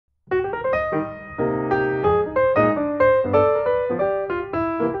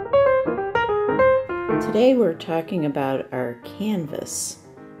Today we're talking about our canvas,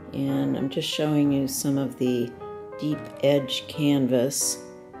 and I'm just showing you some of the deep edge canvas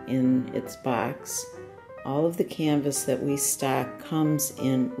in its box. All of the canvas that we stock comes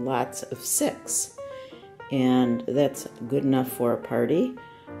in lots of 6, and that's good enough for a party,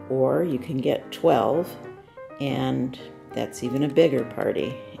 or you can get 12, and that's even a bigger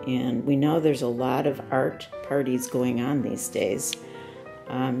party. And we know there's a lot of art parties going on these days.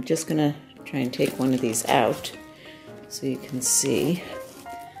 I'm just gonna try and take one of these out so you can see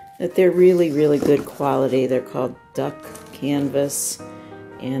that they're really, really good quality. They're called duck canvas,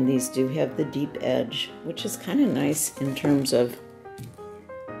 and these do have the deep edge, which is kind of nice in terms of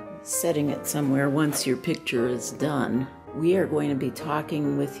setting it somewhere once your picture is done. We are going to be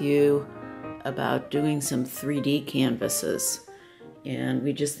talking with you about doing some 3D canvases, and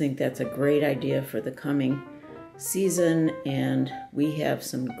we just think that's a great idea for the coming season, and we have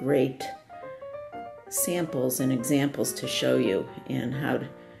some great samples and examples to show you and how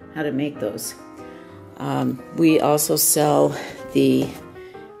to make those. We also sell the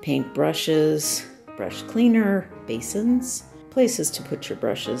paint brushes, brush cleaner, basins, places to put your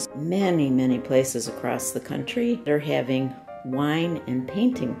brushes. Many places across the country they're having wine and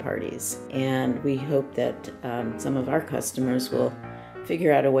painting parties, and we hope that some of our customers will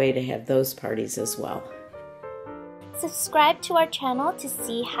figure out a way to have those parties as well. Subscribe to our channel to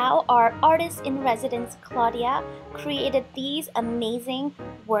see how our artist-in-residence Claudia created these amazing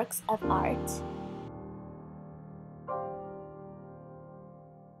works of art.